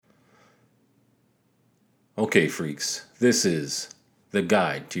Okay, freaks, this is The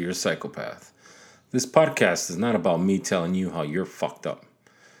Guide to Your Psychopath. This podcast is not about me telling you how you're fucked up.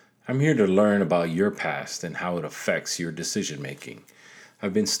 I'm here to learn about your past and how it affects your decision making.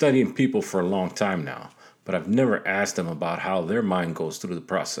 I've been studying people for a long time now, but I've never asked them about how their mind goes through the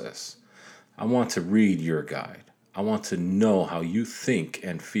process. I want to read your guide. I want to know how you think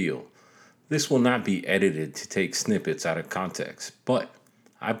and feel. This will not be edited to take snippets out of context, but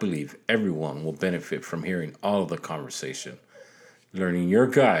I believe everyone will benefit from hearing all of the conversation. Learning your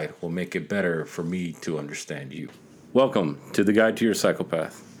guide will make it better for me to understand you. Welcome to The Guide to Your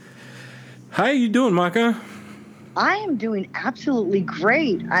Psychopath. How you doing, Maka? I am doing absolutely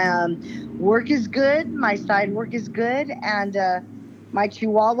great. Work is good. My side work is good. And my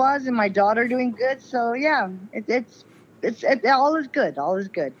chihuahuas and my daughter are doing good. So, yeah, all is good. All is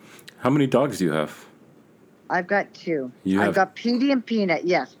good. How many dogs do you have? I've got two. You I've have- got Petey and Peanut.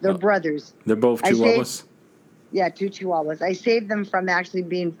 Yes, they're brothers. They're both I chihuahuas? Yeah, two chihuahuas. I saved them from actually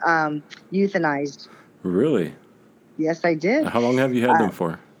being euthanized. Really? Yes, I did. How long have you had them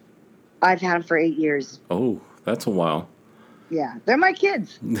for? I've had them for 8 years. Oh, that's a while. Yeah, they're my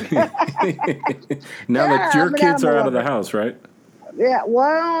kids. Now Yeah, that your I'm an kids are animal out of the lover. house, right? Yeah,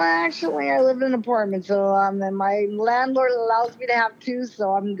 well, actually, I live in an apartment, so and my landlord allows me to have two,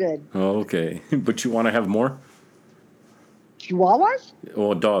 so I'm good. Oh, okay. But you want to have more? Chihuahuas?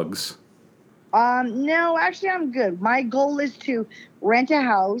 Or dogs? No, actually, I'm good. My goal is to rent a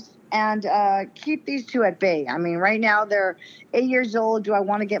house and keep these two at bay. I mean, right now they're 8 years old. Do I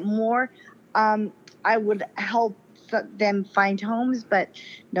want to get more? I would help them find homes, but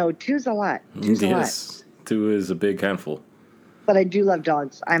no, two's a lot. Two's a lot. Yes. Two is a big handful. But I do love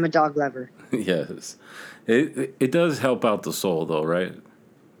dogs. I'm a dog lover. Yes. It does help out the soul, though, right?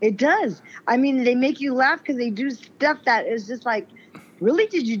 It does. I mean, they make you laugh because they do stuff that is just like, really?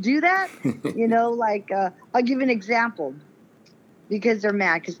 Did you do that? I'll give you an example because they're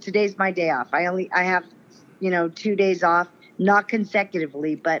mad because today's my day off. I have, 2 days off, not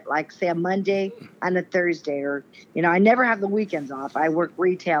consecutively, but like say a Monday and a Thursday or, I never have the weekends off. I work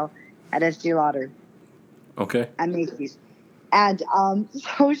retail at Estee Lauder Okay. at Macy's. And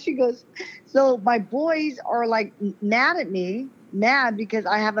so she goes, so my boys are like mad at me, because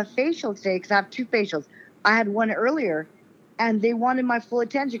I have a facial today because I have two facials. I had one earlier and they wanted my full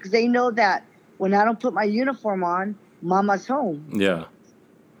attention because they know that when I don't put my uniform on, Mama's home. Yeah.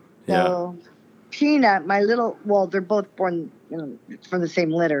 So Peanut, they're both born from the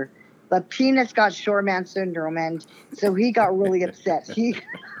same litter, but Peanut's got short man syndrome, and so he got really upset. He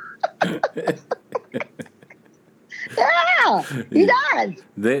does. He does.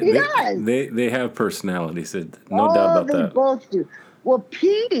 They have personalities. No doubt about they that. both do. Well,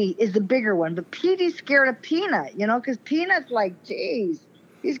 Petey is the bigger one, but Petey's scared of Peanut, because Peanut's like, geez,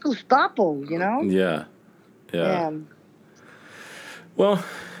 he's Gestapo, Yeah. And Well,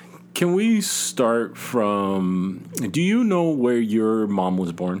 can we start from... Do you know where your mom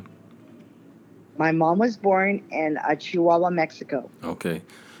was born? my mom was born in Chihuahua, Mexico. Okay.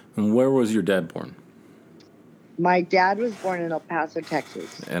 And where was your dad born? My dad was born in El Paso,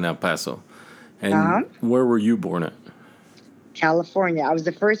 Texas, In El Paso. And Uh-huh. where were you born at? California. I was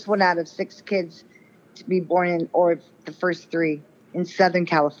the first one out of 6 kids to be born or the first 3 in Southern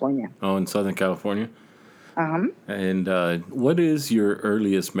California. Oh, in Southern California? Uh-huh. And what is your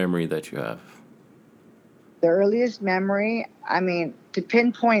earliest memory that you have? The earliest memory, I mean, to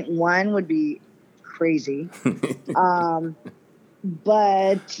pinpoint one would be crazy.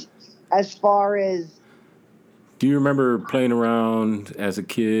 But as far as... Do you remember playing around as a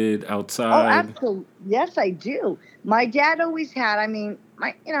kid outside? Oh, absolutely. Yes, I do. My dad always had,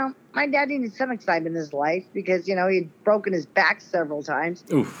 my dad needed some excitement in his life because, he'd broken his back several times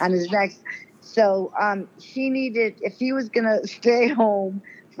Oof. and his neck. So he needed, if he was going to stay home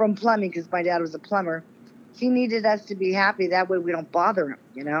from plumbing, because my dad was a plumber, he needed us to be happy. That way we don't bother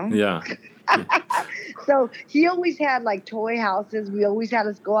him, Yeah. So he always had like toy houses. We always had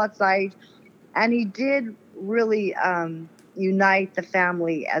us go outside. And he did really unite the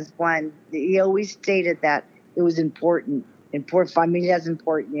family as one. He always stated that it was important. Family is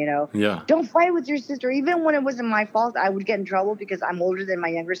important, Yeah. Don't fight with your sister. Even when it wasn't my fault, I would get in trouble because I'm older than my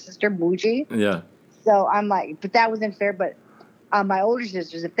younger sister, Bougie. Yeah. So I'm like, but that wasn't fair. But my older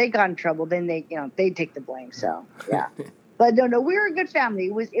sisters, if they got in trouble, then they'd take the blame. So yeah. But no, we were a good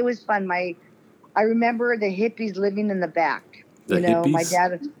family. It was fun. I remember the hippies living in the back. The hippies? My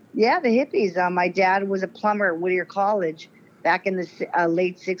dad. Yeah, the hippies. My dad was a plumber at Whittier College back in the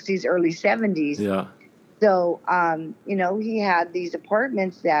late 60s, early 70s. Yeah. So, he had these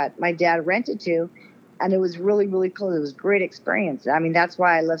apartments that my dad rented to, and it was really, really cool. It was a great experience. I mean, that's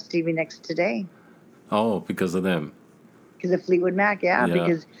why I love Stevie Nicks today. Oh, because of them. Because of Fleetwood Mac, yeah,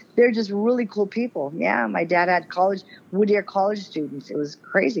 because they're just really cool people. Yeah, my dad had Whittier College students. It was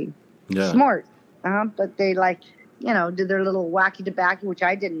crazy. Yeah. Smart. But they did their little wacky tobacco, which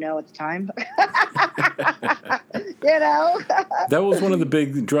I didn't know at the time. That was one of the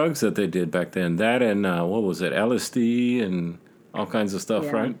big drugs that they did back then. That and what was it, LSD and all kinds of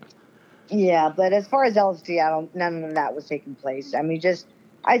stuff, right? Yeah, but as far as LSD, none of that was taking place. I mean,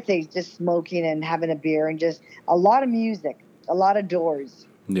 I'd say just smoking and having a beer and just a lot of music, a lot of doors.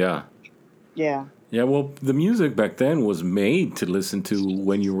 Yeah. Yeah. Yeah, well, the music back then was made to listen to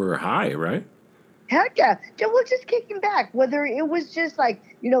when you were high, right? Heck yeah. Well, just kicking back, whether it was just like,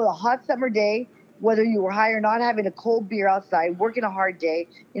 a hot summer day, whether you were high or not, having a cold beer outside, working a hard day,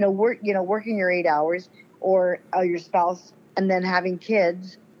 working your 8 hours, or your spouse, and then having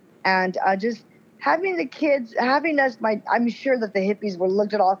kids, and just having the kids, having us. I'm sure that the hippies were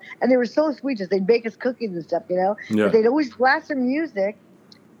looked at all, and they were so sweet. Just they'd bake us cookies and stuff, Yeah. But they'd always blast their music,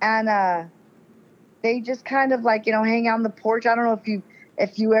 and they just kind of hang out on the porch. I don't know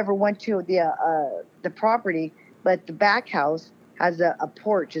if you ever went to the property, but the back house has a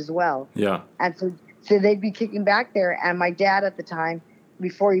porch as well. Yeah. And so they'd be kicking back there. And my dad at the time,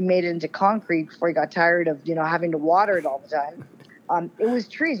 before he made it into concrete, before he got tired of, having to water it all the time, it was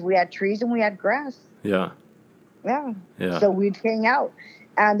trees. We had trees and we had grass. Yeah. Yeah. Yeah. So we'd hang out.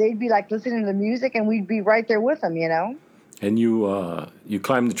 And they'd be listening to the music and we'd be right there with them, And you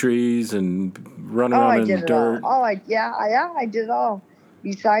climbed the trees and run around in the dirt. I did it all.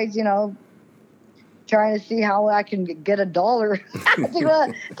 Besides, trying to see how I can get $1 to go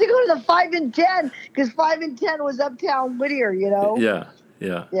to the 5 and 10, because 5 and 10 was uptown Whittier, Yeah.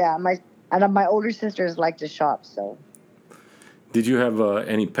 Yeah, my older sisters like to shop, so. Did you have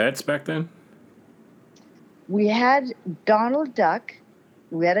any pets back then? We had Donald Duck.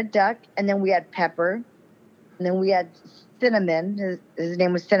 We had a duck, and then we had Pepper, and then we had Cinnamon. His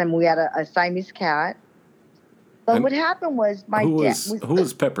name was Cinnamon. We had a Siamese cat. But what happened was who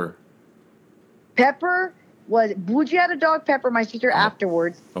was Pepper? Pepper was Bougie had a dog, Pepper, my sister,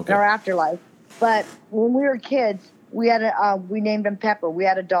 afterwards in our afterlife. But when we were kids, we had we named him Pepper. We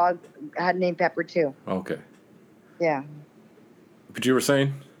had a dog named Pepper too. Okay. Yeah. But you were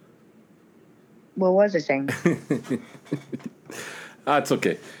saying? What was I saying? It's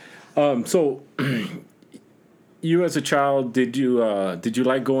okay. So, you as a child, did you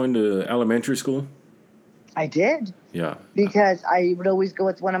like going to elementary school? I did. Yeah. Because I would always go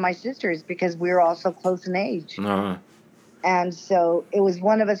with one of my sisters because we were all so close in age. Uh-huh. And so it was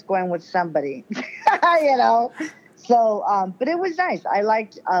one of us going with somebody, So, but it was nice. I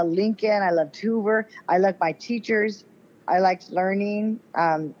liked Lincoln. I loved Hoover. I liked my teachers. I liked learning.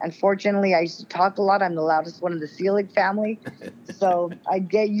 Unfortunately, I used to talk a lot. I'm the loudest one in the Seelig family. So I'd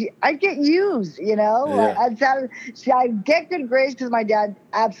get used, Yeah. I'd get good grades because my dad,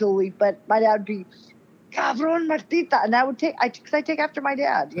 absolutely. But my dad would be, Cabron Martita. And I take after my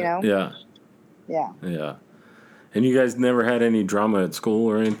dad, Yeah. Yeah. Yeah. And you guys never had any drama at school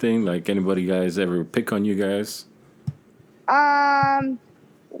or anything? Like anybody guys ever pick on you guys?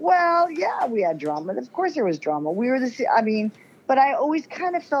 Well, yeah, we had drama. Of course there was drama. But I always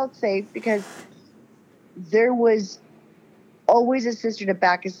kind of felt safe because there was always a sister to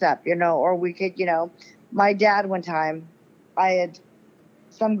back us up, or we could, my dad one time,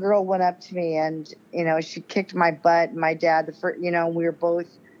 some girl went up to me and, she kicked my butt. My dad, we were both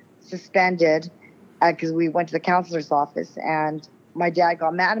suspended because we went to the counselor's office, and my dad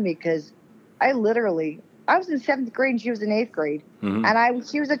got mad at me because I was in 7th grade and she was in 8th grade. Mm-hmm. And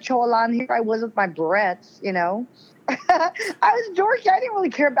she was a chola, and here I was with my barrettes, I was dorky. I didn't really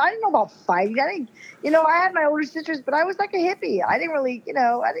care. I didn't know about fighting. I had my older sisters, but I was like a hippie. I didn't really,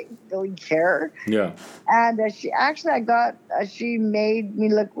 I didn't really care. Yeah. And she made me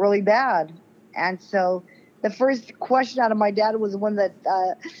look really bad. And so the first question out of my dad was when the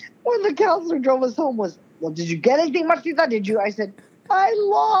counselor drove us home was, well, did you get anything, Martita? Did you? I said, I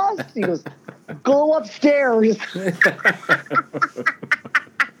lost. He goes, go upstairs.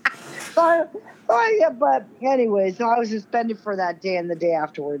 But anyway, so I was suspended for that day and the day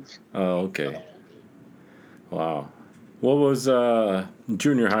afterwards. Oh, okay. Wow. What was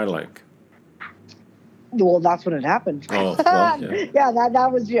junior high like? Well, that's when it happened. Oh, well, yeah. Yeah,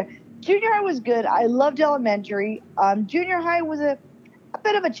 that was junior high was good. I loved elementary. Junior high was a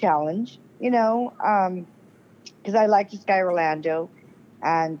bit of a challenge, because I liked this guy Orlando,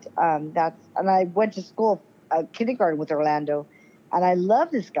 and I went to school, kindergarten with Orlando. And I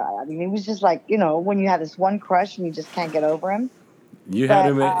love this guy. I mean, he was just like, when you have this one crush and you just can't get over him. You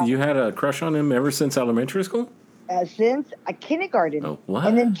had a crush on him ever since elementary school? since a kindergarten. Oh, what?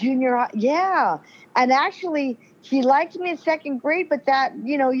 And then junior high. Yeah. And actually, he liked me in second grade, but that,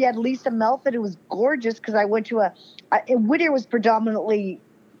 you know, you had Lisa Melford, who was gorgeous because I went to Whittier was predominantly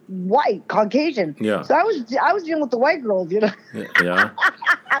white, Caucasian. Yeah. So I was dealing with the white girls, you know. Yeah.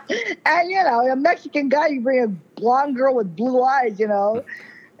 And, you know, a Mexican guy, you bring a blonde girl with blue eyes, you know.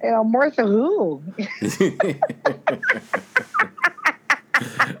 You know, Martha who?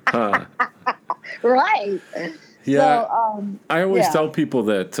 Right. Yeah. So, I always tell people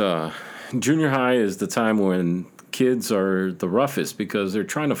that junior high is the time when kids are the roughest because they're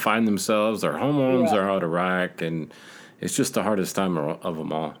trying to find themselves. Their hormones are out of whack, and it's just the hardest time of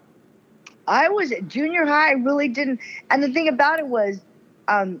them all. I was at junior high. I really didn't. And the thing about it was,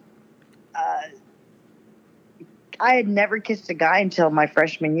 I had never kissed a guy until my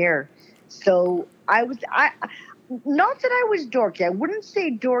freshman year. So I not that I was dorky. I wouldn't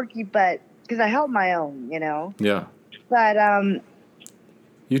say dorky, but because I held my own, you know. Yeah. But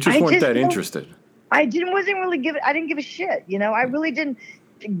you just weren't that interested. I didn't give a shit, you know. I really didn't.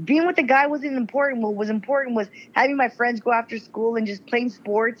 Being with the guy wasn't important. What was important was having my friends go after school and just playing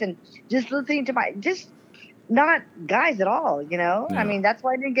sports and just listening to not guys at all, you know. Yeah. I mean, that's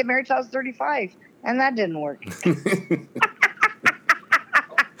why I didn't get married till I was 35, and that didn't work.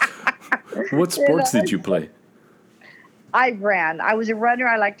 What sports did you play? I ran. I was a runner.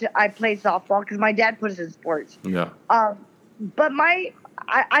 I played softball because my dad put us in sports. Yeah. But I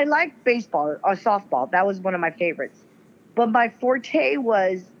liked baseball or softball. That was one of my favorites. But my forte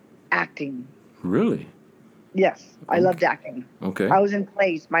was acting. Really? Yes, I loved acting. Okay. I was in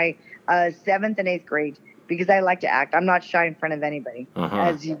plays my 7th and 8th grade because I like to act. I'm not shy in front of anybody,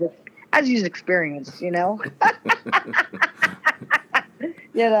 as you've experienced, you know.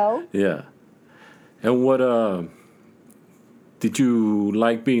 You know. Yeah. And what did you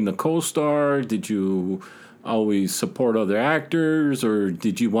like being the co-star? Did you always support other actors, or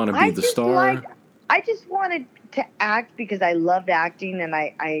did you want to be the star? I just wanted to act because I loved acting, and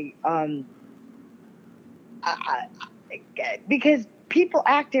I because people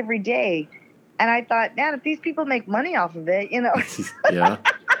act every day, and I thought, man, if these people make money off of it, you know. Yeah.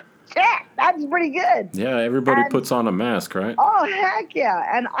 Shit, that's pretty good. Yeah, everybody puts on a mask, right? Oh, heck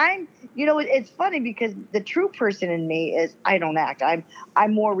yeah. And it's funny because the true person in me is I don't act.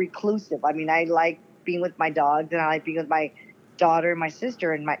 I'm more reclusive. I mean, I like being with my dogs, and I like being with my daughter and my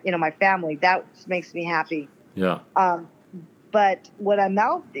sister and my family. That makes me happy. Yeah. But when I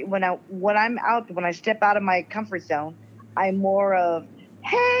step out of my comfort zone, I'm more of,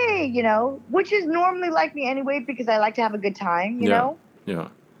 hey, you know, which is normally like me anyway because I like to have a good time, you know? Yeah.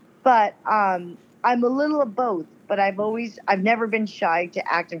 But I'm a little of both. But I've never been shy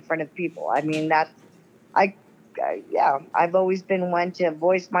to act in front of people. I mean, I've always been one to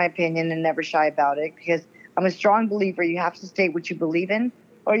voice my opinion and never shy about it because I'm a strong believer you have to state what you believe in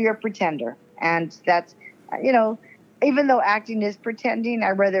or you're a pretender. And that's, you know, even though acting is pretending,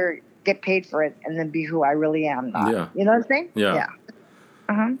 I'd rather get paid for it and then be who I really am. Yeah. You know what I'm saying? Yeah. Yeah.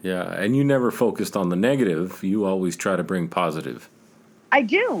 Uh-huh. Yeah. And you never focused on the negative. You always try to bring positive. I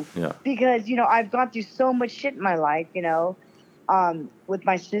do. Yeah. Because, you know, I've gone through so much shit in my life, you know, with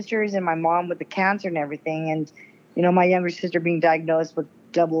my sisters and my mom with the cancer and everything. And, you know, my younger sister being diagnosed with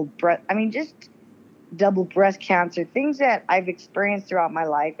double breast cancer, things that I've experienced throughout my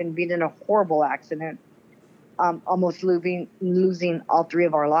life and being in a horrible accident, almost losing all 3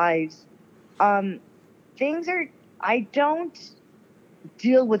 of our lives. I don't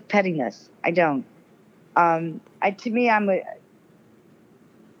deal with pettiness. I don't.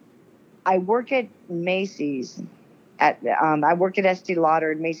 I work at Macy's. I work at Estee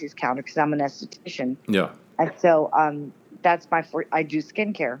Lauder at Macy's counter because I'm an esthetician. Yeah. And so that's I do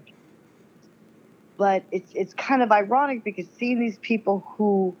skincare. But it's kind of ironic because seeing these people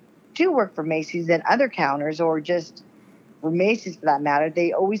who do work for Macy's and other counters or just for Macy's for that matter,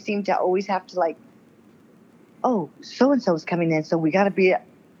 they always seem to have to like, oh, so-and-so is coming in, so we got to be...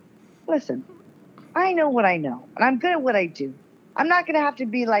 Listen, I know what I know, and I'm good at what I do. I'm not going to have to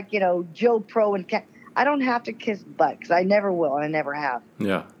be like, you know, Joe Pro and I don't have to kiss butt because I never will and I never have.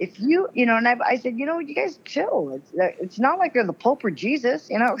 Yeah. If you know, and I said, you know, you guys chill. It's not like you're the Pope or Jesus,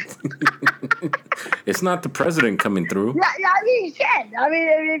 you know. It's not the president coming through. Yeah, I mean, shit. I mean,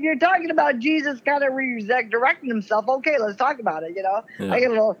 if you're talking about Jesus kind of redirecting himself, okay, let's talk about it, you know. Yeah. I get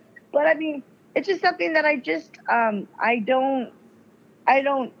a little, but I mean, it's just something that I just, I don't,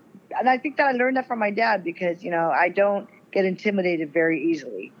 and I think that I learned that from my dad because, you know, I don't get intimidated very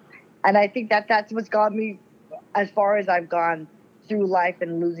easily. And I think that that's what's got me as far as I've gone through life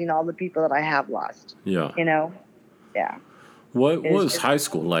and losing all the people that I have lost. Yeah. You know? Yeah. What was high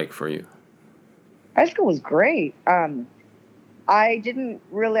school like for you? High school was great. I didn't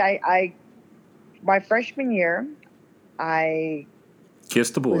really. My freshman year, I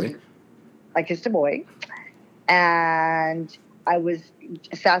Kissed a boy. I kissed a boy, and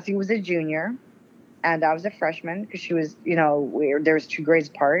Sassy was a junior, and I was a freshman because she was, there was 2 grades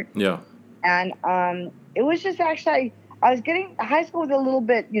apart, Yeah. and it was just actually I was getting high school was a little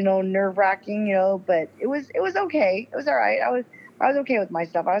bit, nerve wracking, but it was okay. It was all right. I was okay with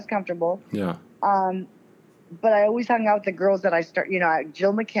myself. I was comfortable. Yeah. But I always hung out with the girls that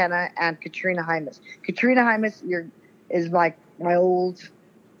Jill McKenna and Katrina Hymas. Katrina Hymas is like my old.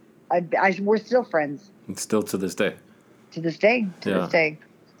 We're still friends. It's still to this day. To this day.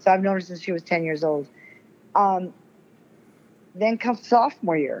 So I've known her since she was 10 years old. Then comes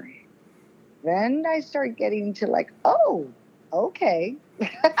sophomore year. Then I start getting to like, oh, okay.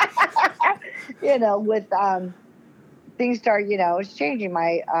 With things start, it's changing.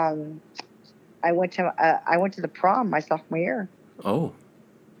 I went to the prom my sophomore year. Oh.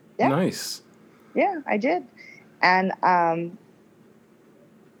 Yeah. Nice. Yeah, I did. And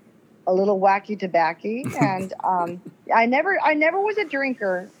a little wacky tobacco, and I never was a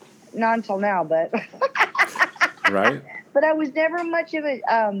drinker, not until now, but Right. But I was never much of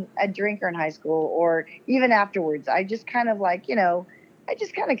a drinker in high school or even afterwards. I just kind of I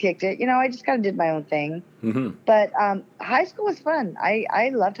just kind of kicked it. I just kind of did my own thing. Mm-hmm. But high school was fun.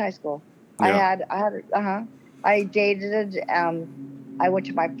 I loved high school. Yeah. I dated. I went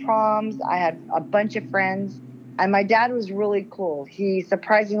to my proms. I had a bunch of friends, and my dad was really cool. He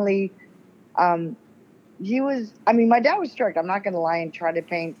surprisingly, my dad was strict. I'm not going to lie and try to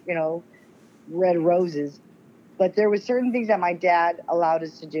paint, red roses. But there were certain things that my dad allowed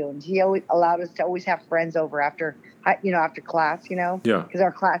us to do, and he always allowed us to always have friends over after class, Yeah. because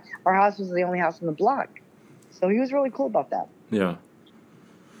our house was the only house on the block, so he was really cool about that. Yeah.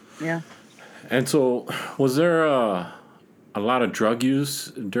 Yeah. And so, was there a lot of drug use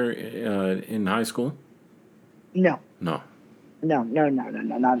in high school? No. No. No, not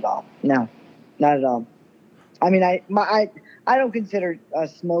at all. No, not at all. I mean, I don't consider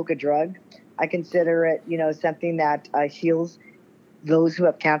smoke a drug. I consider it, something that heals those who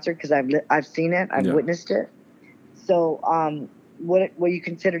have cancer, because I've seen it, I've witnessed it. So, what you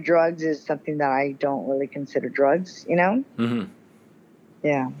consider drugs is something that I don't really consider drugs. Mm-hmm.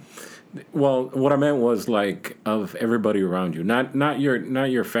 Yeah. Well, what I meant was like of everybody around you, not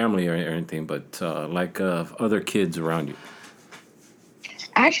your family or anything, but like of other kids around you.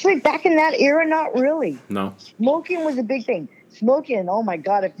 Actually, back in that era, not really. No. Smoking was a big thing. Smoking, oh my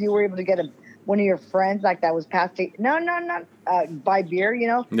God, if you were able to get one of your friends like that was past not buy beer,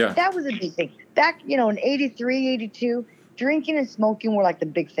 Yeah. that was a big thing. Back, in 83, 82, drinking and smoking were like the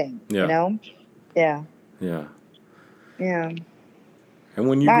big thing. Yeah. Yeah. Yeah. Yeah. And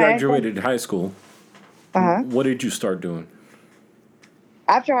when you graduated high school, what did you start doing?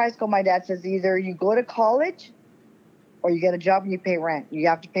 After high school, my dad says either you go to college or you get a job and you pay rent. You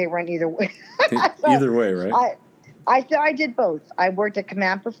have to pay rent either way. Either way, right? I did both. I worked at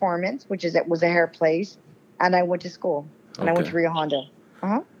Command Performance, was a hair place, and I went to school. And I went to Rio Hondo.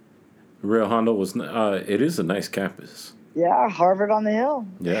 Rio Hondo it is a nice campus. Yeah, Harvard on the Hill.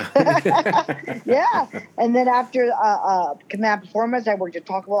 Yeah. Yeah. And then after Command Performance, I worked at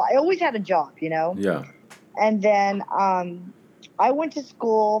Taco Bell. I always had a job, Yeah. And then I went to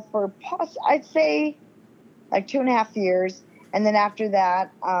school for, I'd say, like 2.5 years. And then after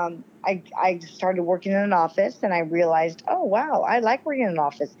that, I started working in an office, and I realized, oh, wow, I like working in an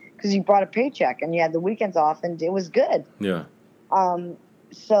office because you brought a paycheck and you had the weekends off, and it was good. Yeah.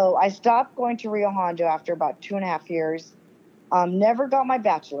 So I stopped going to Rio Hondo after about 2.5 years. Never got my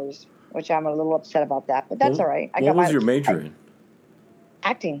bachelor's, which I'm a little upset about that, but that's all right. What was your major in?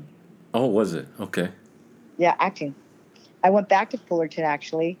 Acting. Oh, was it? Okay. Yeah, acting. I went back to Fullerton,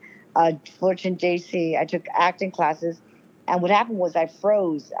 actually. Fullerton JC. I took acting classes. And what happened was I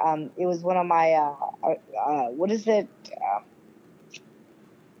froze. It was one of my, what is it?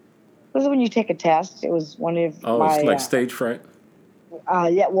 What is it when you take a test? It was one of my... Oh, it's like stage fright?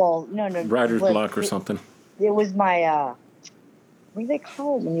 Yeah, well, no. Writer's block or something? It was my, what do they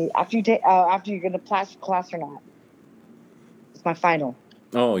call it? After you're going to pass class or not? It's my final.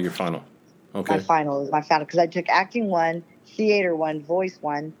 Oh, your final. Okay. My final is my final. Because I took acting 1, theater 1, voice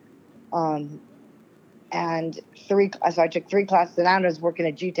 1, and 3. So I took 3 classes, and I was working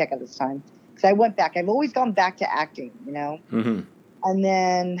at GTech at this time. Because I went back. I've always gone back to acting, Mm-hmm. And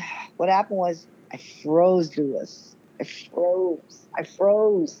then what happened was I froze, Louis. I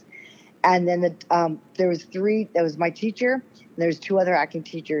froze. And then there was my teacher, and there was 2 other acting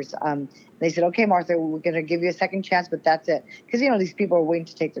teachers. They said, okay, Martha, we're going to give you a second chance, but that's it. Because, these people are waiting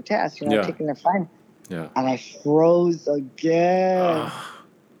to take their test, taking their final. Yeah. And I froze again. Ugh.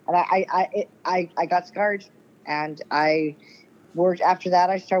 And I got scarred. And I worked after that.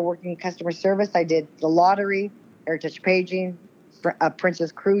 I started working in customer service. I did the lottery, Heritage Paging,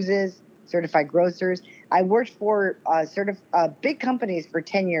 Princess Cruises, Certified Grocers. I worked for big companies for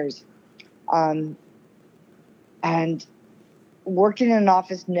 10 years. And working in an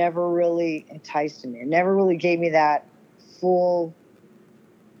office never really enticed me. It never really gave me that full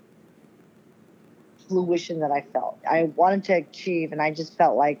fruition that I felt. I wanted to achieve, and I just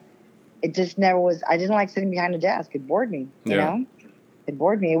felt like it just never was. I didn't like sitting behind a desk. It bored me, you know? It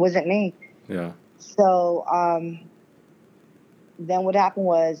bored me. It wasn't me. Yeah. So then what happened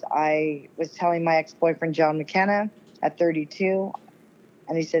was I was telling my ex-boyfriend, John McKenna, at 32,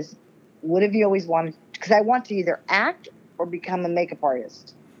 and he says, what have you always wanted? Because I want to either act or become a makeup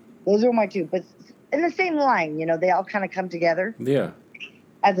artist. Those are my two. But in the same line, you know, they all kind of come together. Yeah.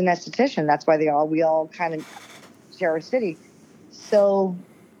 As an esthetician, that's why we all kind of share a city. So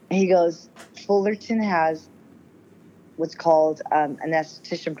he goes, Fullerton has what's called an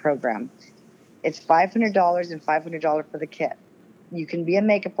esthetician program. It's $500 and $500 for the kit. You can be a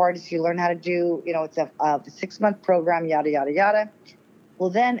makeup artist. You learn how to do, you know, it's a 6-month program, yada, yada, yada.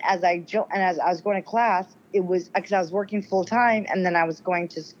 Well, then as I was going to class, it was because I was working full time, and then I was going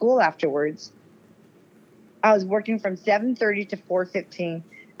to school afterwards. I was working from 7:30 to 4:15,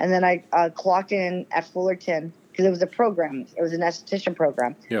 and then I clocked in at Fullerton because it was a program. It was an esthetician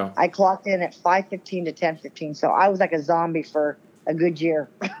program. Yeah. I clocked in at 5:15 to 10:15, so I was like a zombie for a good year.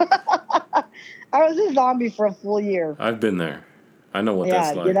 I was a zombie for a full year. I've been there. I know what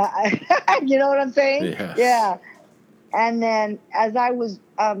that's like. You know what I'm saying? Yes. Yeah. And then as I was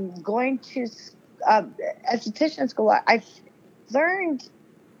going to esthetician school, I learned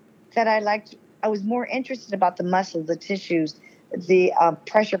that I was more interested about the muscles, the tissues, the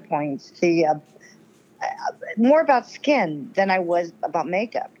pressure points, more about skin than I was about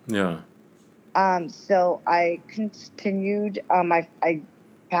makeup. Yeah. So I continued. I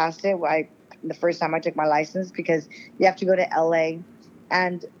passed it. The first time I took my license, because you have to go to LA,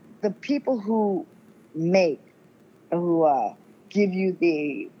 and the people who give you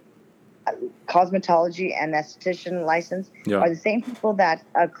the cosmetology and esthetician license are the same people that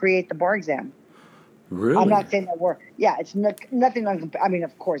create the bar exam. Really? I'm not saying that it's nothing. I mean,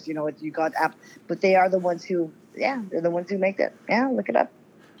 of course, you know, you got app, but they are the ones who, they're the ones who make it. Yeah, look it up.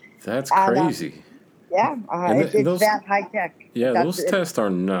 That's crazy. It's that high tech. Yeah, those tests are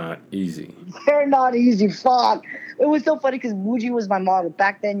not easy. They're not easy. Fuck. It was so funny because Muji was my model.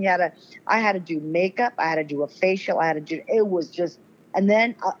 Back then, I had to do makeup. I had to do a facial. It was just, and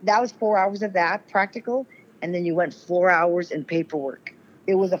then that was 4 hours of that practical. And then you went 4 hours in paperwork.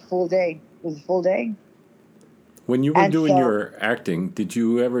 It was a full day. When you were doing your acting, did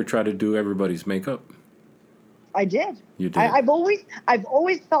you ever try to do everybody's makeup? I did. You did. I've always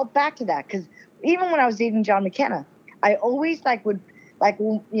felt back to that, because even when I was dating John McKenna, I always I was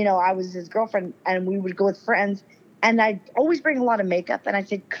his girlfriend, and we would go with friends, and I'd always bring a lot of makeup, and I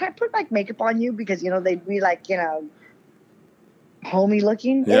said, could I put makeup on you? Because, they'd be homey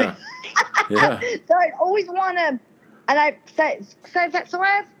looking. Yeah. Yeah. So I'd always want to, and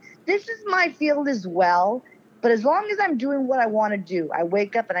this is my field as well. But as long as I'm doing what I want to do, I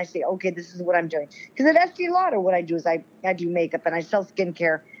wake up and I say, okay, this is what I'm doing. Because at Estee Lauder, what I do is I do makeup and I sell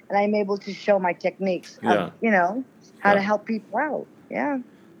skincare, and I'm able to show my techniques of, how to help people out. Yeah.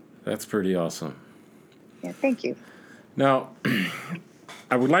 That's pretty awesome. Yeah, thank you. Now,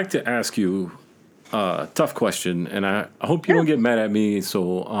 I would like to ask you a tough question, and I hope you don't get mad at me.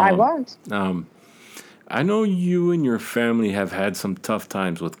 So I won't. I know you and your family have had some tough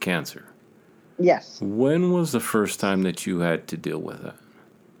times with cancer. Yes. When was the first time that you had to deal with that?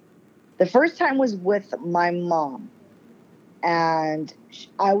 The first time was with my mom. And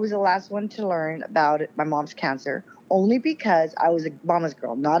I was the last one to learn about my mom's cancer, only because I was a mama's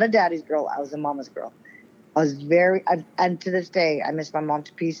girl, not a daddy's girl. I was a mama's girl. I was and to this day, I miss my mom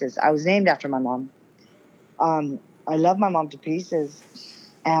to pieces. I was named after my mom. I love my mom to pieces.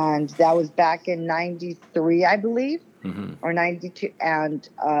 And that was back in 93, I believe, or 92. And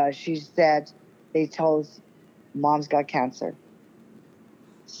she said, they told us mom's got cancer.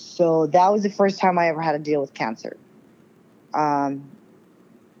 So that was the first time I ever had to deal with cancer. You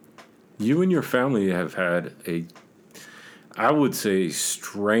and your family have had I would say,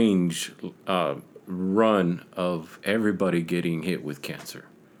 strange run of everybody getting hit with cancer.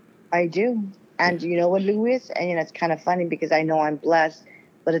 I do. And you know what, Louis? And it's kind of funny because I know I'm blessed,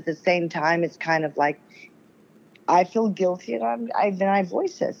 but at the same time, it's kind of like I feel guilty, and I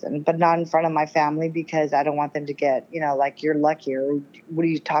voice this, but not in front of my family, because I don't want them to get, like, you're lucky, or what are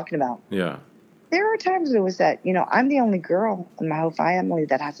you talking about? Yeah. there are times it was that, I'm the only girl in my whole family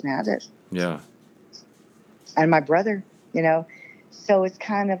that hasn't had it. Yeah. And my brother, So it's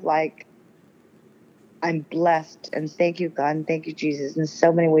kind of like I'm blessed, and thank you, God, and thank you, Jesus. In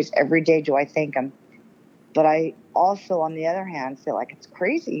so many ways, every day do I thank him. But I also, on the other hand, feel like it's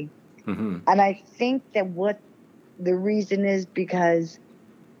crazy. Mm-hmm. And I think that what the reason is because,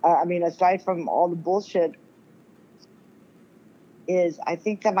 aside from all the bullshit, is I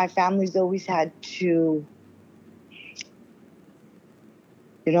think that my family's always had to,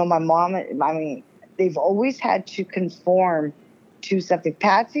 my mom, they've always had to conform to something.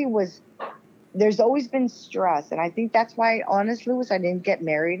 There's always been stress. And I think that's why, honestly, I didn't get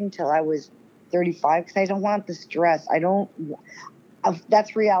married until I was 35, because I don't want the stress.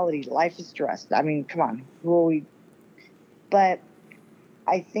 That's reality. Life is stressed. Come on. But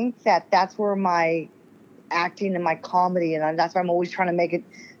I think that's where my acting and my comedy, and that's why I'm always trying to make it,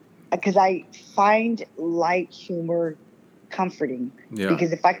 because I find light humor comforting. Yeah.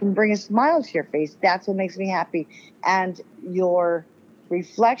 Because if I can bring a smile to your face, that's what makes me happy. And your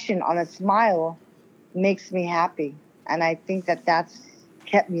reflection on a smile makes me happy. And I think that's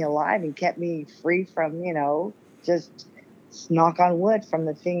kept me alive and kept me free from, just knock on wood, from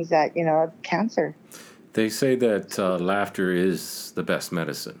the things that, cancer. They say that laughter is the best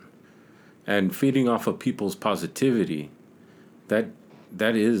medicine. And feeding off of people's positivity, that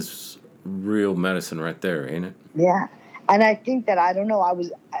is real medicine right there, ain't it? Yeah. And I think that, I don't know,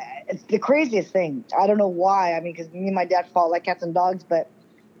 it's the craziest thing. I don't know why. Because me and my dad fought like cats and dogs, but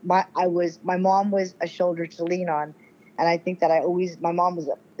my mom was a shoulder to lean on. And I think that my mom was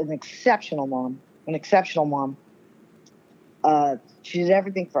an exceptional mom. She did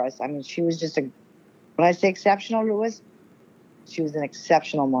everything for us. She was just when I say exceptional, Louis, she was an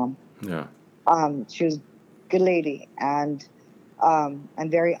exceptional mom. Yeah. She was a good lady, and I'm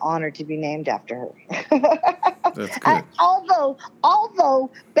very honored to be named after her. That's good. Although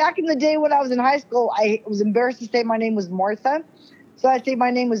back in the day when I was in high school, I was embarrassed to say my name was Martha. So I say my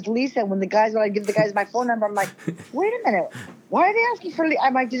name was Lisa. When I give the guys my phone number, I'm like, wait a minute. Why are they asking for Lisa?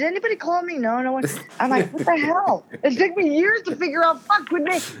 I'm like, did anybody call me? No one. I'm like, what the hell? It took me years to figure out,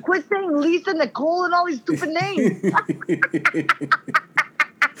 quit saying Lisa, Nicole, and all these stupid names.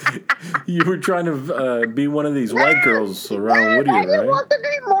 You were trying to be one of these white girls around Whittier, right? I didn't want to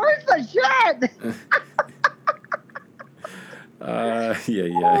be Martha. Shit. Yeah.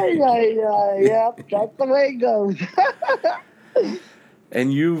 That's the way it goes.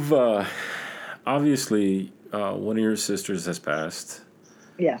 And you've obviously one of your sisters has passed.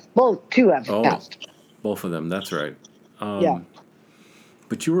 Yes, two have passed. Both of them. That's right. Yeah.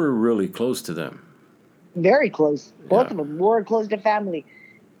 But you were really close to them. Very close. Both of them were close to family.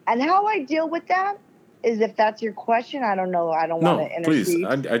 And how I deal with that is, if that's your question, I don't know. I don't want to intercede.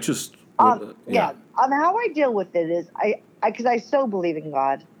 Please. I just. Yeah. How I deal with it is, because I so believe in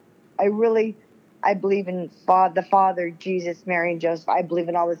God. I believe in the Father, Jesus, Mary, and Joseph. I believe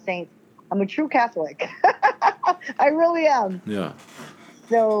in all the saints. I'm a true Catholic. I really am. Yeah.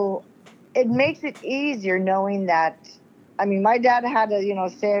 So it makes it easier knowing that. My dad had to,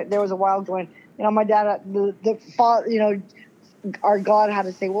 say, there was a while going, my dad, our God had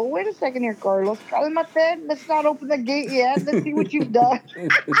to say, well, wait a second here, Carlos. Let's not open the gate yet. Let's see what you've done.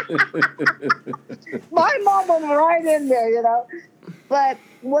 My mom went right in there, But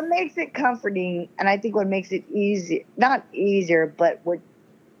what makes it comforting, and I think what makes it easy, not easier, but what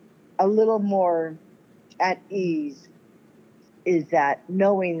a little more at ease, is that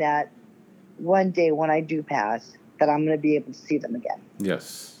knowing that one day when I do pass, that I'm going to be able to see them again.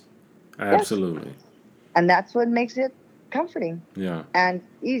 Yes, absolutely. Yes. And that's what makes it comforting. Yeah. And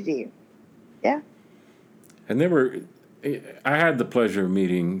easy. Yeah. And I had the pleasure of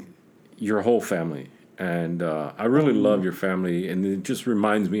meeting your whole family. And I really love your family, and it just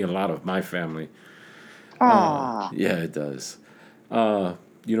reminds me a lot of my family. Yeah, it does. My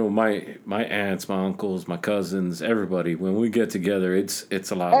aunts, my uncles, my cousins, everybody. When we get together, it's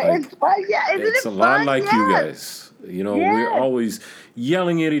a lot like it's a lot like you guys. We're always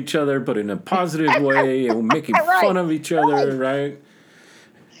yelling at each other, but in a positive way, and we're making fun of each other, right?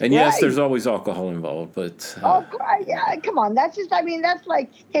 And yes, there's always alcohol involved, but... yeah, come on. That's just, that's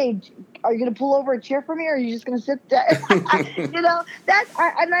like, hey, are you going to pull over a chair for me, or are you just going to sit there? And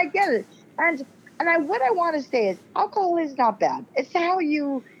I get it. And what I want to say is, alcohol is not bad. It's how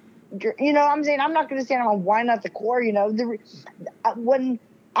you, I'm saying, I'm not going to say I'm a wine at the core, when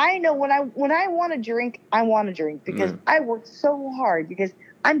I want to drink, I want to drink, because I work so hard, because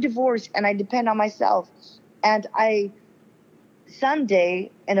I'm divorced and I depend on myself. And someday,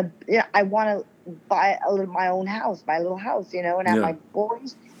 I want to buy my own house, my little house, and have my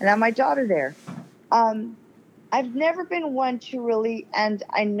boys and have my daughter there. I've never been one to really, and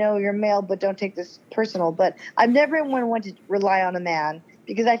I know you're male, but don't take this personal, but I've never been one to rely on a man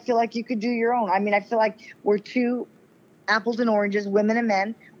because I feel like you could do your own. I mean, I feel like we're two apples and oranges, women and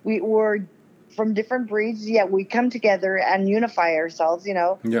men. We're from different breeds, yet we come together and unify ourselves,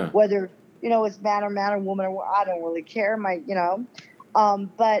 Yeah. whether, it's man or woman, or I don't really care.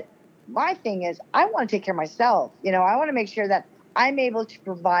 But my thing is, I want to take care of myself. I want to make sure that I'm able to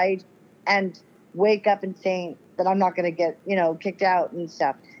provide and wake up and saying that I'm not going to get, kicked out and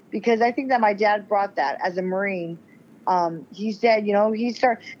stuff. Because I think that my dad brought that as a Marine. He said,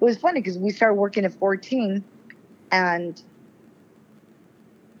 it was funny because we started working at 14 and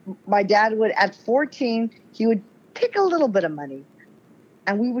my dad would, at 14, he would pick a little bit of money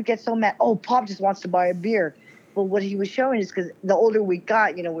and we would get so mad. Oh, Pop just wants to buy a beer. But what he was showing is because the older we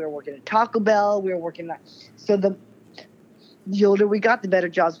got, we were working at Taco Bell, so the older we got, the better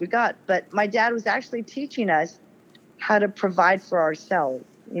jobs we got. But my dad was actually teaching us how to provide for ourselves,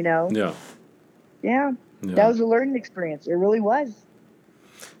 Yeah. Yeah. That was a learning experience. It really was.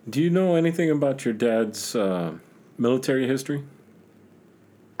 Do you know anything about your dad's military history?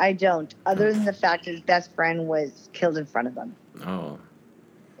 I don't, other than the fact his best friend was killed in front of him. Oh.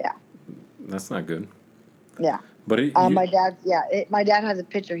 Yeah. That's not good. Yeah. But my dad has a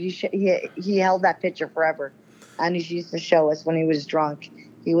picture. He held that picture forever. And he used to show us when he was drunk.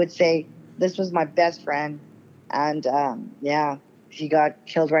 He would say, "This was my best friend." And, he got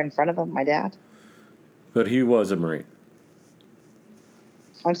killed right in front of him, my dad. But he was a Marine.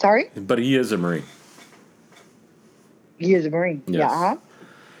 I'm sorry? But he is a Marine. He is a Marine. Yes. Yeah, uh-huh.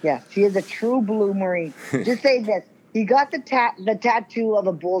 Yes, he is a true blue Marine. Just say this. He got the tattoo of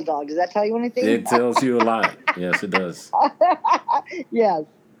a bulldog. Does that tell you anything? It tells you a lot. Yes, it does. Yes.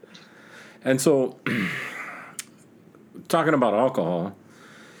 And so, talking about alcohol,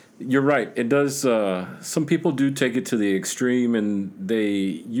 you're right. It does. Some people do take it to the extreme, and they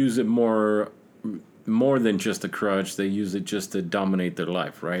use it more than just a crutch. They use it just to dominate their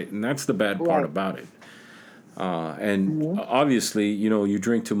life, right? And that's the bad part about it. Obviously, you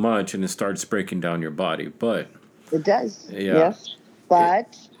drink too much, and it starts breaking down your body. But it does. Yeah. Yes.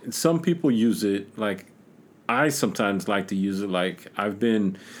 But some people use it like I sometimes like to use it. Like I've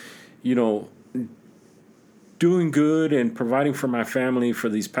been, doing good and providing for my family for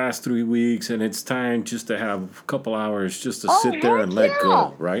these past 3 weeks, and it's time just to have a couple hours just to sit there and let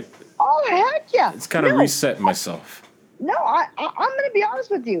go, right? Oh, heck yeah. It's kind of reset myself. No, I'm going to be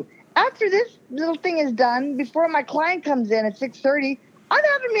honest with you. After this little thing is done, before my client comes in at 6:30, I'm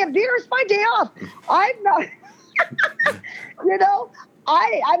having me a beer. It's my day off. I'm not,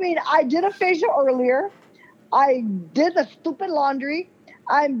 I did a facial earlier. I did the stupid laundry.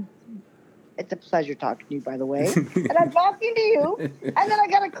 It's a pleasure talking to you, by the way. And I'm talking to you. And then I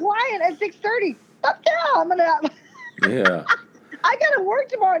got a client at 6:30. Fuck yeah, Yeah. I got to work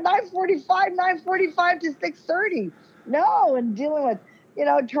tomorrow at 9:45 to 6:30. No, and dealing with,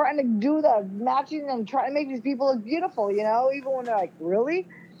 trying to do the matching and trying to make these people look beautiful, even when they're like, really?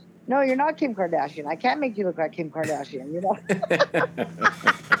 No, you're not Kim Kardashian. I can't make you look like Kim Kardashian,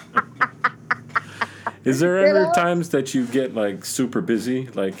 Is there ever times that you get like super busy,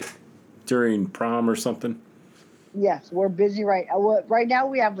 like during prom or something? Yes, we're busy right now.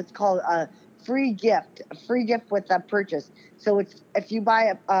 We have what's called a free gift with a purchase. So it's if you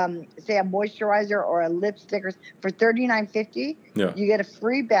buy say a moisturizer or a lipstick for $39.50, you get a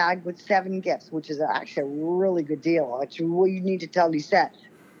free bag with 7 gifts, which is actually a really good deal. It's what you need to tell Lisette.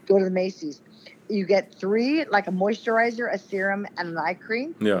 Go to the Macy's. You get 3, like a moisturizer, a serum, and an eye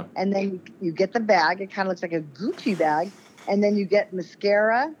cream. Yeah. And then you get the bag. It kind of looks like a Gucci bag. And then you get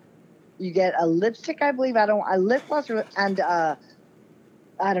mascara. You get a lipstick, I believe. A lip gloss and I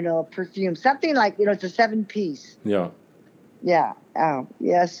don't know, a perfume. Something like, it's a 7-piece. Yeah. Yeah.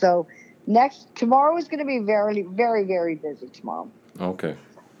 Yeah. So tomorrow is going to be very, very, very busy tomorrow. Okay.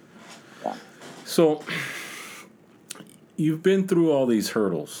 Yeah. So you've been through all these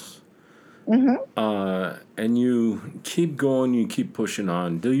hurdles. Mm-hmm. And you keep going, you keep pushing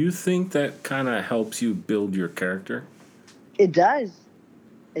on. Do you think that kind of helps you build your character? It does.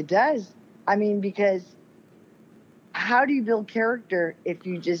 It does. I mean, because how do you build character if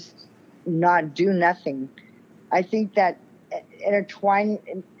you just not do nothing? I think that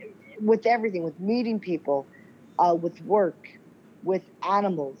intertwining with everything, with meeting people, with work, with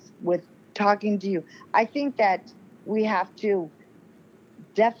animals, with talking to you, I think that we have to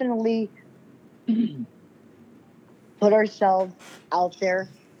definitely put ourselves out there,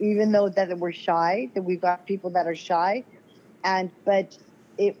 even though that we're shy, that we've got people that are shy, but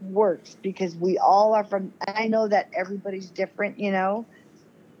it works because we all are and I know that everybody's different,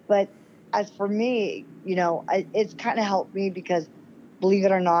 but as for me, it's kind of helped me because, believe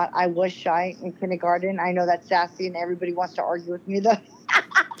it or not, I was shy in kindergarten. I know that's sassy and everybody wants to argue with me.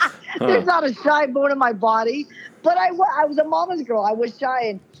 There's not a shy bone in my body, but I was a mama's girl. I was shy,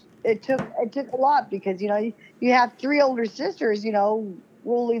 and it took a lot because you have three older sisters,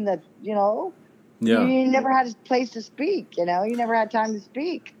 ruling the Yeah. you never had a place to speak. You never had time to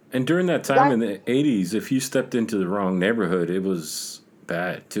speak. And during that time in the 80s, if you stepped into the wrong neighborhood, it was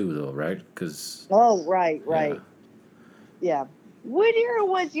bad too, though, right? Because right. Yeah. Whittier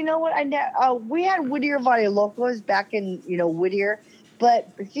was, we had Whittier Locos back in, Whittier. But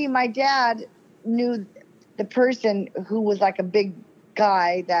see, my dad knew the person who was like a big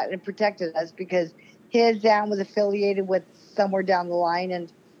guy that protected us because his dad was affiliated with somewhere down the line,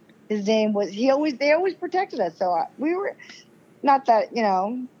 and his name was. They always protected us. So we were not that,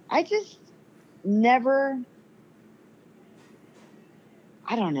 I just never.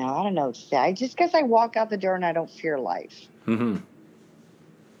 I don't know what to say. I just guess I walk out the door and I don't fear life. Mm-hmm.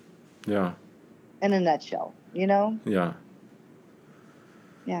 Yeah. In a nutshell, Yeah.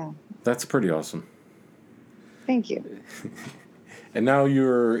 Yeah. That's pretty awesome. Thank you. And now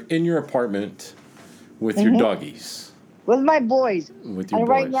you're in your apartment with your doggies. With my boys. With your and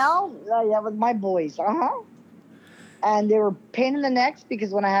boys. Right now, with my boys. And they were pain in the necks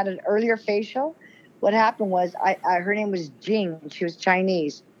because when I had an earlier facial, what happened was her name was Jing. She was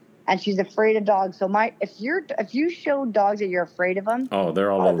Chinese, and she's afraid of dogs. So if you show dogs that you're afraid of them, they're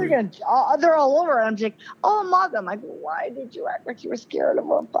all over. They're all over. And I'm just like, oh, mother. I'm like, why did you act like you were scared of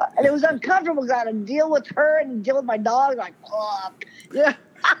them? And it was uncomfortable because I had to deal with her and deal with my dog. Like, fuck. Yeah.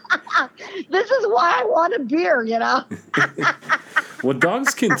 This is why I want a beer. Well,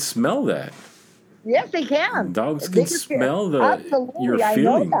 dogs can smell that. Yes, they can. Dogs can smell your feelings. I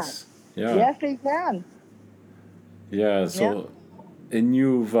know that. Yeah. Yes, they can. Yeah. So, and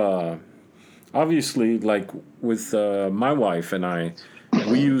you've obviously, like with my wife and I,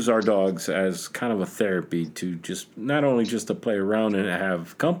 we use our dogs as kind of a therapy to just not only just to play around and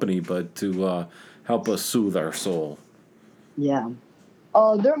have company, but to help us soothe our soul. Yeah.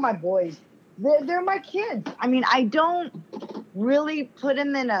 Oh, they're my boys. They're my kids. I mean, I don't really put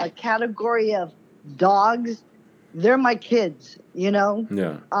them in a category of dogs. They're my kids,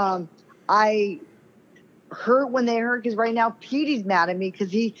 Yeah. I hurt when they hurt because right now Petey's mad at me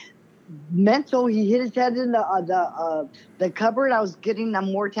because he hit his head in the cupboard. I was getting them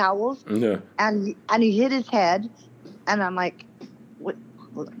more towels. Yeah. And he hit his head, and I'm like,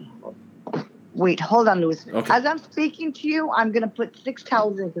 hold on, Louis. Okay. As I'm speaking to you, I'm gonna put 6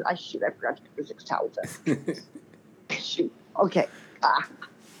 towels in because I forgot to put 6 towels in. Shoot. Okay.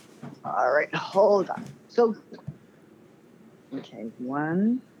 All right. Hold on. So. Okay.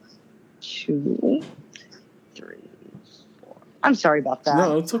 1, 2, 3, 4. I'm sorry about that.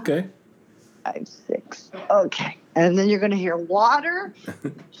 No, it's okay. 5, 6. Okay. And then you're going to hear water.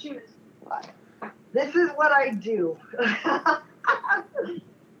 Shoot. This is what I do.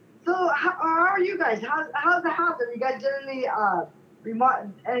 So how are you guys? How's the house? Have you guys done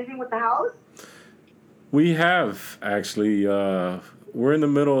anything with the house? We have, actually. We're in the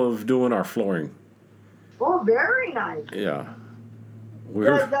middle of doing our flooring. Oh, very nice. Yeah.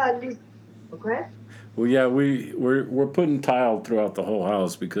 Okay. Well, yeah, we're putting tile throughout the whole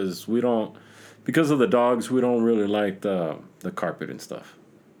house because of the dogs, we don't really like the carpet and stuff.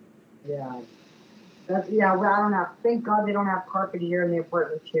 Yeah. Well, I don't have. Thank God they don't have carpet here in the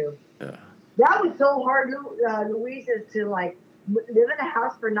apartment too. Yeah. That was so hard, Louise, is to like live in a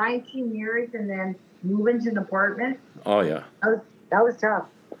house for 19 years and then move into an apartment. Oh yeah. That was tough.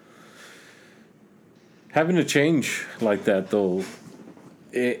 Having to change like that though.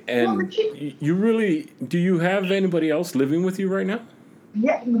 And you really, do you have anybody else living with you right now?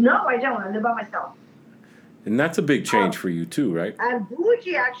 Yeah, no, I don't. I live by myself. And that's a big change for you too, right? I'm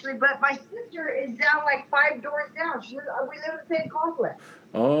bougie actually, but my sister is down like 5 doors down. We live in the same complex.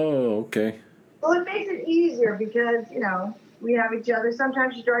 Oh, okay. So it makes it easier because, we have each other.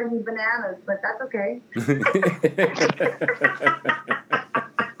 Sometimes she drives me bananas, but that's okay.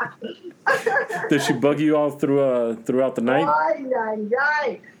 Does she bug you all throughout the night?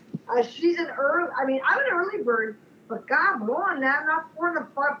 She's I'm an early bird, but God, I'm not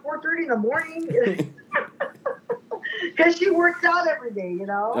 4:30 in the morning. Because she works out every day,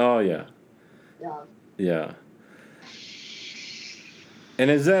 Oh, yeah. Yeah. Yeah. And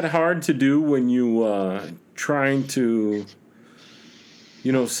is that hard to do when you trying to,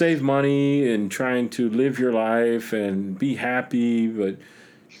 save money and trying to live your life and be happy, but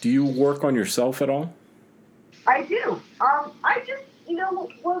do you work on yourself at all? I do. I just,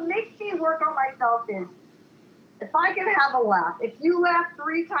 what makes me work on myself is if I can have a laugh, if you laugh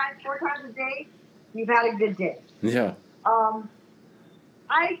 3 times, 4 times a day, you've had a good day. Yeah.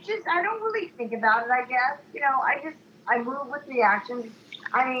 I don't really think about it, I guess. I move with the actions.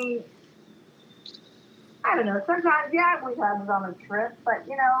 I mean, I don't know. Sometimes, yeah, I wish I was on a trip, but,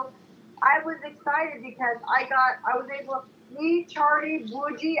 I was excited because I was able, me, Charlie,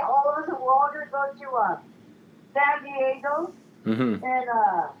 Bougie, all of us, we're all going to go to San Diego in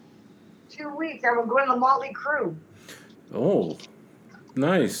 2 weeks, and we're going to Motley Crue. Oh,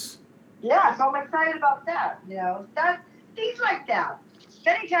 nice. Yeah, so I'm excited about that. That things like that.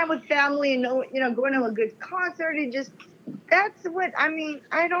 Spending time with family and going to a good concert and that's what I mean.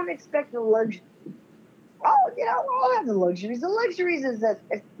 I don't expect the luxury. I'll have the luxuries. The luxuries is the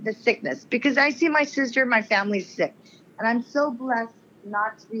sickness because I see my sister, my family's sick, and I'm so blessed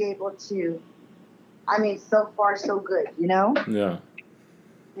not to be able to. I mean, so far so good, Yeah.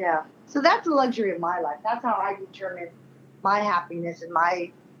 Yeah. So that's the luxury of my life. That's how I determine my happiness and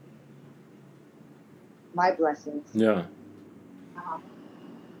my blessings. Yeah.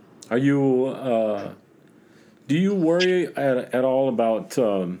 Are you? Do you worry at all about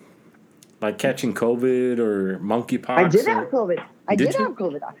like catching COVID or monkeypox? I did have COVID. I did have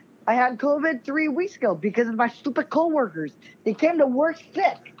COVID. I had COVID 3 weeks ago because of my stupid coworkers. They came to work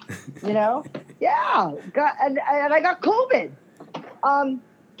sick. Yeah. And I got COVID.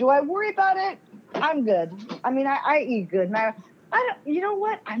 Do I worry about it? I'm good. I mean, I eat good. I don't. You know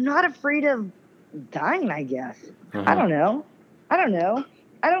what? I'm not afraid of dying. I guess. I don't know. I don't know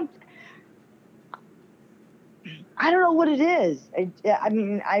what it is. I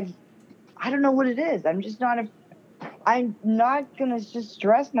don't know what it is. I'm not gonna just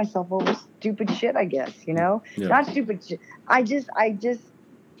stress myself over stupid shit. I guess Yeah. Not stupid shit. I just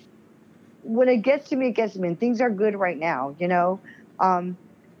when it gets to me, it gets to me. And things are good right now.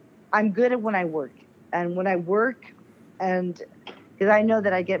 I'm good at when I work, and because I know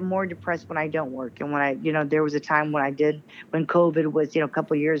that I get more depressed when I don't work. And when there was a time when when COVID was, a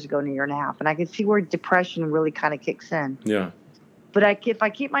couple of years ago, a year and a half, and I can see where depression really kind of kicks in. Yeah. But if I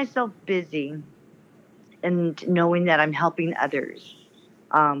keep myself busy and knowing that I'm helping others,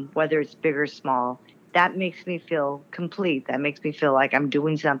 whether it's big or small, that makes me feel complete. That makes me feel like I'm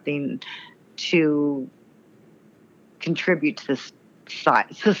doing something to contribute to this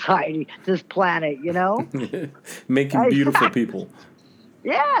society, this planet, Making beautiful people.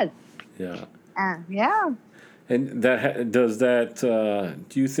 Yes. Yeah. Yeah. And does that?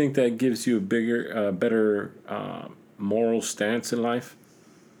 Do you think that gives you a better moral stance in life?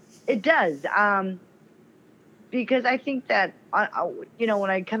 It does. Because I think that when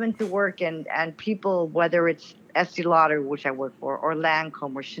I come into work and people, whether it's Estee Lauder, which I work for, or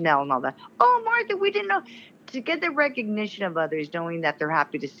Lancome or Chanel and all that. Oh, Martha, we didn't know. To get the recognition of others, knowing that they're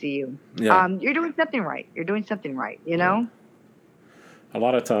happy to see you. Yeah. You're doing something right. Yeah. A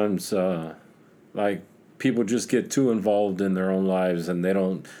lot of times, like people just get too involved in their own lives and they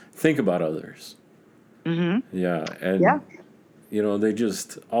don't think about others. Mm-hmm. Yeah. And, they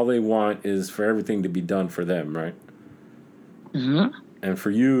just, all they want is for everything to be done for them, right? Mm-hmm. And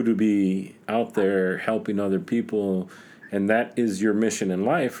for you to be out there helping other people, and that is your mission in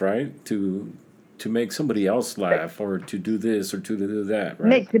life, right? To make somebody else laugh, or to do this, or to do that,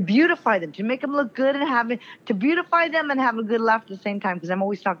 right? To beautify them, to make them look good, and to beautify them and have a good laugh at the same time. Because I'm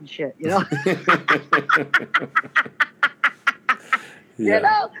always talking shit, Yeah.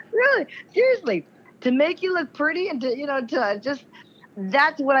 Really, seriously, to make you look pretty and to just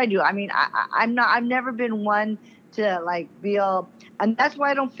that's what I do. I mean, I've never been one to like be all, and that's why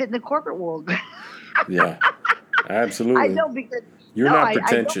I don't fit in the corporate world. Yeah, absolutely. I know because you're not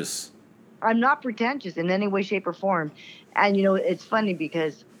pretentious. I'm not pretentious in any way, shape, or form. And, it's funny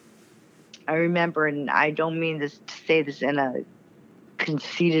because I remember, and I don't mean to say this in a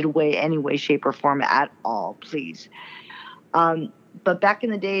conceited way, any way, shape, or form at all, please. But back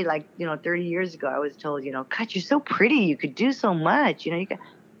in the day, 30 years ago, I was told, God, you're so pretty. You could do so much. But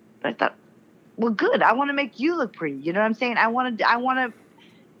I thought, well, good. I want to make you look pretty. You know what I'm saying? I want to,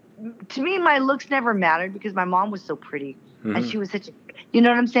 to me, my looks never mattered because my mom was so pretty. Mm-hmm. And she was such a, you know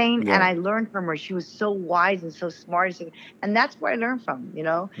what I'm saying? Yeah. And I learned from her. She was so wise and so smart. And that's where I learned from,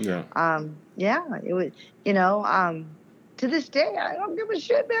 Yeah. It was, to this day, I don't give a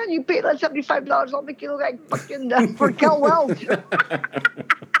shit, man. You pay that $75, I'll make you look like fucking Raquel Welch.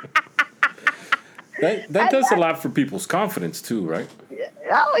 That does a lot for people's confidence too, right?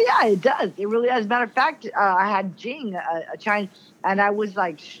 Oh yeah, it does. It really does. As a matter of fact, I had Jing, a Chinese, and I was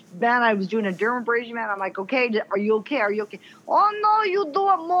like, man, I was doing a dermabrasion, man. I'm like, okay, are you okay? Are you okay? Oh no, you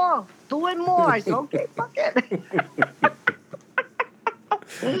do it more. Do it more. I said, okay, fuck it.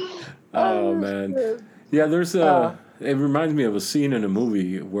 Oh man. Yeah, there's a. It reminds me of a scene in a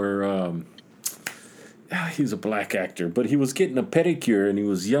movie where he's a black actor, but he was getting a pedicure and he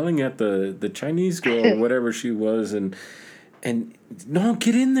was yelling at the Chinese girl or whatever she was, and no,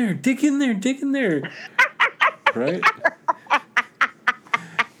 get in there, dig in there, right?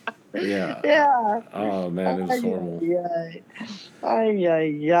 Yeah. Yeah. Oh man, it was horrible. Yeah.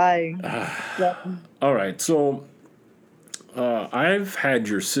 All right, so I've had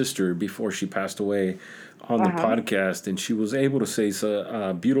your sister before she passed away on the podcast, and she was able to say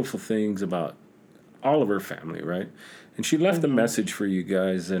beautiful things about all of her family, right? And she left a message for you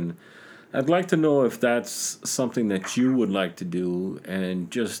guys, and I'd like to know if that's something that you would like to do,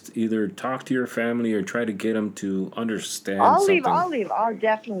 and just either talk to your family or try to get them to understand something. I'll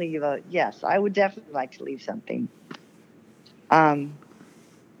definitely leave yes, I would definitely like to leave something.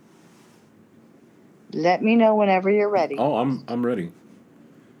 Let me know whenever you're ready. Oh, I'm ready.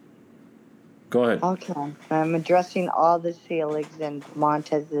 Go ahead. Okay. I'm addressing all the Seligs and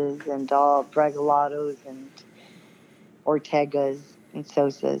Montezes and all Bregalatos and Ortegas and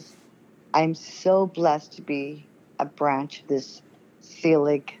Sosas. I'm so blessed to be a branch of this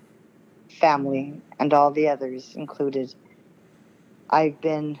Selig family and all the others included. I've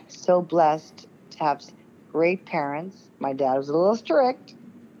been so blessed to have great parents. My dad was a little strict,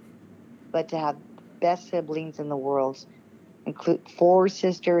 but to have the best siblings in the world. Include 4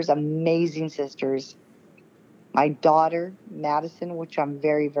 sisters, amazing sisters. My daughter, Madison, which I'm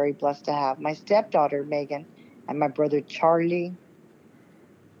very, very blessed to have. My stepdaughter, Megan, and my brother, Charlie.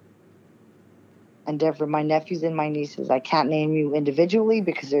 And Deborah, my nephews and my nieces. I can't name you individually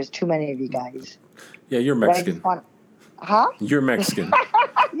because there's too many of you guys. Yeah, you're Mexican. You're Mexican.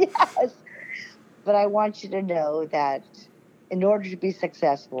 Yes. But I want you to know that in order to be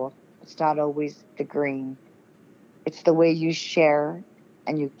successful, it's not always the green. It's the way you share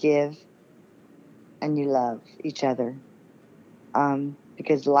and you give and you love each other.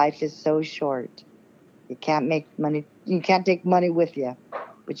 Because life is so short. You can't make money. You can't take money with you,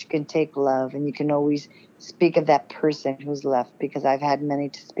 but you can take love, and you can always speak of that person who's left, because I've had many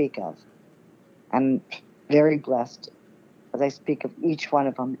to speak of. I'm very blessed as I speak of each one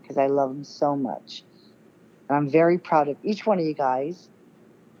of them because I love them so much. And I'm very proud of each one of you guys.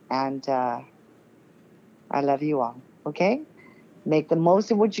 And I love you all, okay? Make the most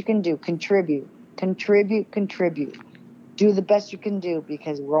of what you can do. Contribute. Do the best you can do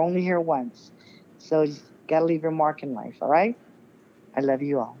because we're only here once. So you got to leave your mark in life, all right? I love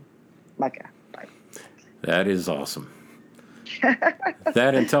you all. Micah. Bye. That is awesome.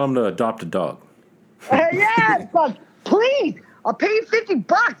 That and tell them to adopt a dog. Yes, but please. I'll pay you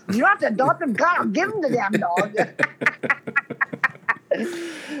 $50. You don't have to adopt him. God, I'll give him the damn dog.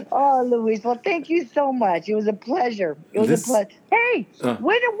 Oh, Luis. Well, thank you so much. It was a pleasure. Hey, when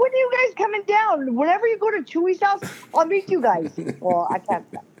are you guys coming down? Whenever you go to Chewy's house, I'll meet you guys. Well, I can't.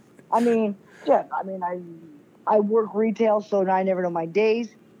 I mean, I work retail, so I never know my days.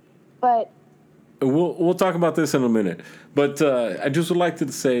 But we'll talk about this in a minute. But I just would like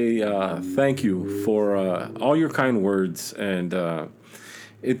to say thank you for all your kind words, and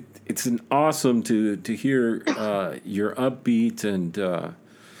it's an awesome to hear your upbeat and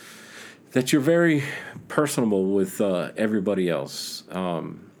that you're very personable with everybody else.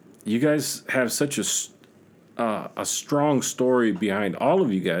 You guys have such a strong story behind all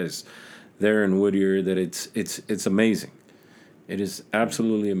of you guys there in Whittier that it's amazing. It is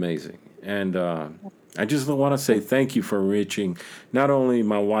absolutely amazing, and I just want to say thank you for reaching not only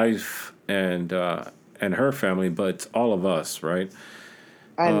my wife and her family, but all of us. Right.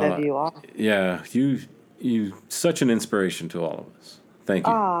 I love you all. Yeah, you such an inspiration to all of us. Thank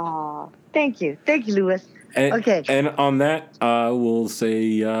you. Ah, thank you, Louis. Okay. And on that, we'll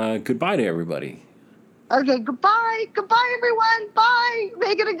say goodbye to everybody. Okay, goodbye, everyone. Bye.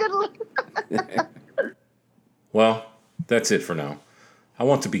 Make it a good look. Well, that's it for now. I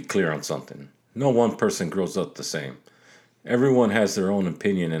want to be clear on something. No one person grows up the same. Everyone has their own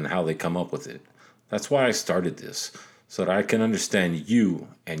opinion and how they come up with it. That's why I started this, so that I can understand you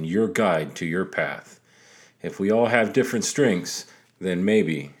and your guide to your path. If we all have different strengths, then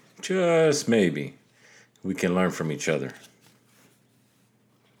maybe, just maybe, we can learn from each other.